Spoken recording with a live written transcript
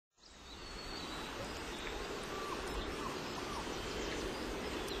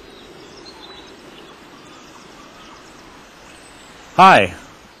Hi,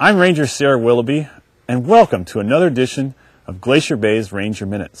 I'm Ranger Sarah Willoughby, and welcome to another edition of Glacier Bay's Ranger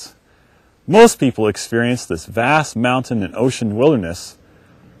Minutes. Most people experience this vast mountain and ocean wilderness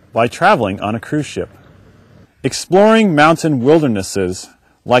by traveling on a cruise ship. Exploring mountain wildernesses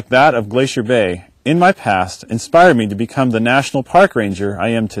like that of Glacier Bay in my past inspired me to become the national park ranger I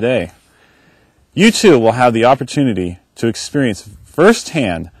am today. You too will have the opportunity to experience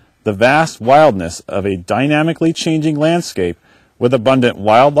firsthand the vast wildness of a dynamically changing landscape with abundant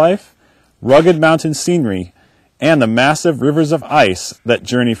wildlife, rugged mountain scenery, and the massive rivers of ice that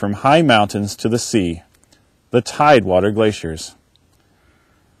journey from high mountains to the sea, the tidewater glaciers.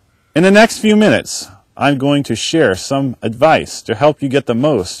 In the next few minutes, I'm going to share some advice to help you get the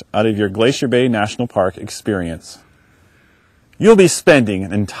most out of your Glacier Bay National Park experience. You'll be spending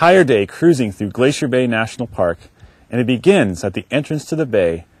an entire day cruising through Glacier Bay National Park, and it begins at the entrance to the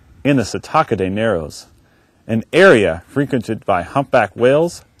bay in the Setacadae Narrows, an area frequented by humpback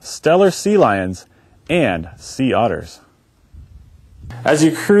whales, stellar sea lions, and sea otters. As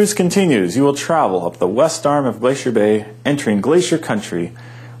your cruise continues, you will travel up the west arm of Glacier Bay, entering glacier country,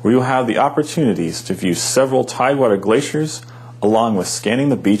 where you'll have the opportunities to view several tidewater glaciers, along with scanning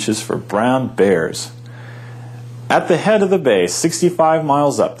the beaches for brown bears. At the head of the bay, 65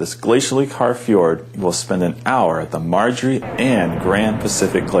 miles up this glacially carved fjord, you will spend an hour at the Marjorie and Grand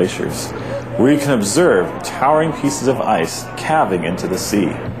Pacific glaciers, where you can observe towering pieces of ice calving into the sea.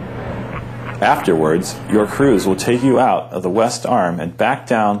 Afterwards, your cruise will take you out of the west arm and back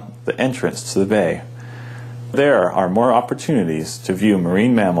down the entrance to the bay. There are more opportunities to view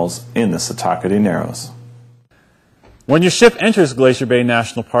marine mammals in the Setacadae Narrows. When your ship enters Glacier Bay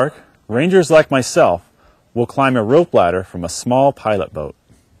National Park, rangers like myself will climb a rope ladder from a small pilot boat.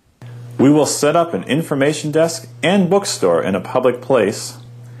 We will set up an information desk and bookstore in a public place,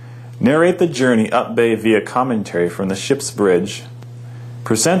 narrate the journey up bay via commentary from the ship's bridge,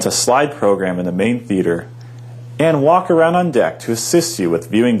 present a slide program in the main theater, and walk around on deck to assist you with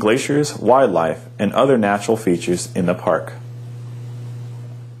viewing glaciers, wildlife, and other natural features in the park.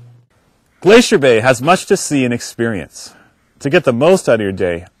 Glacier Bay has much to see and experience. To get the most out of your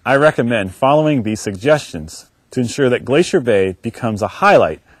day, I recommend following these suggestions to ensure that Glacier Bay becomes a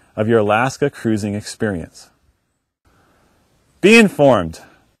highlight of your Alaska cruising experience. Be informed.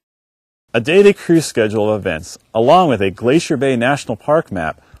 A daily cruise schedule of events, along with a Glacier Bay National Park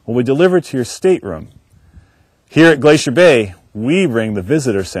map, will be delivered to your stateroom. Here at Glacier Bay, we bring the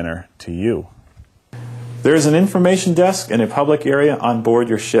visitor center to you. There is an information desk and a public area on board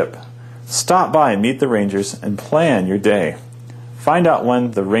your ship. Stop by and meet the rangers and plan your day. Find out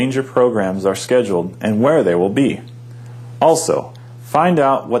when the ranger programs are scheduled and where they will be. Also, find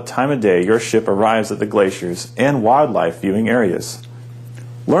out what time of day your ship arrives at the glaciers and wildlife viewing areas.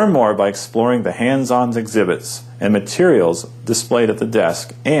 Learn more by exploring the hands-on exhibits and materials displayed at the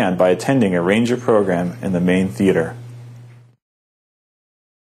desk and by attending a ranger program in the main theater.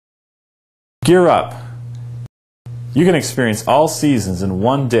 Gear up! You can experience all seasons in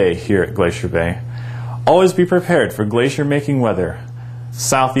one day here at Glacier Bay. Always be prepared for glacier-making weather.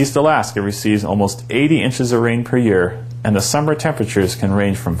 Southeast Alaska receives almost 80 inches of rain per year, and the summer temperatures can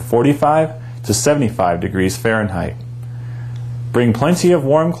range from 45 to 75 degrees Fahrenheit. Bring plenty of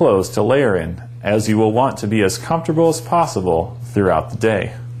warm clothes to layer in, as you will want to be as comfortable as possible throughout the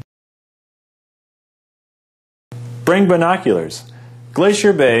day. Bring binoculars.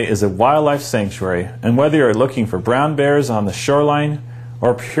 Glacier Bay is a wildlife sanctuary, and whether you are looking for brown bears on the shoreline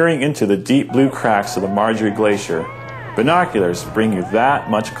or peering into the deep blue cracks of the Marjorie Glacier, binoculars bring you that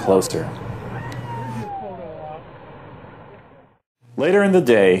much closer. Later in the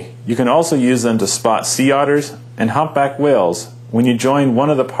day, you can also use them to spot sea otters and humpback whales when you join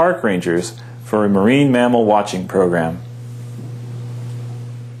one of the park rangers for a marine mammal watching program.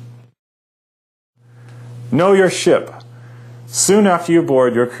 Know your ship. Soon after you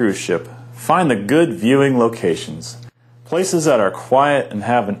board your cruise ship, find the good viewing locations. Places that are quiet and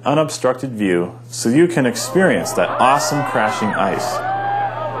have an unobstructed view so you can experience that awesome crashing ice.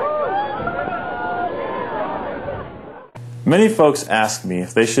 Many folks ask me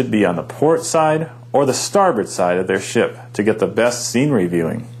if they should be on the port side or the starboard side of their ship to get the best scenery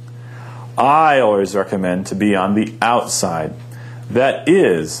viewing. I always recommend to be on the outside. That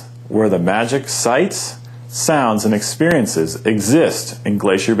is where the magic sights, sounds, and experiences exist in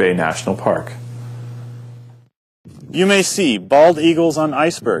Glacier Bay National Park. You may see bald eagles on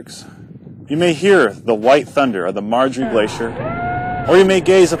icebergs. You may hear the white thunder of the Marjorie Glacier, or you may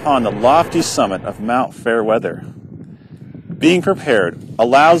gaze upon the lofty summit of Mount Fairweather. Being prepared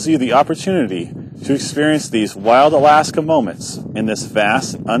allows you the opportunity to experience these wild Alaska moments in this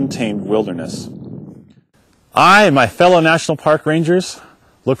vast, untamed wilderness. I and my fellow National Park Rangers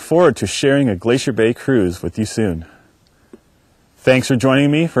look forward to sharing a Glacier Bay cruise with you soon. Thanks for joining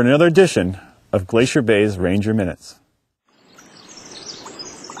me for another edition of Glacier Bay's Ranger Minutes.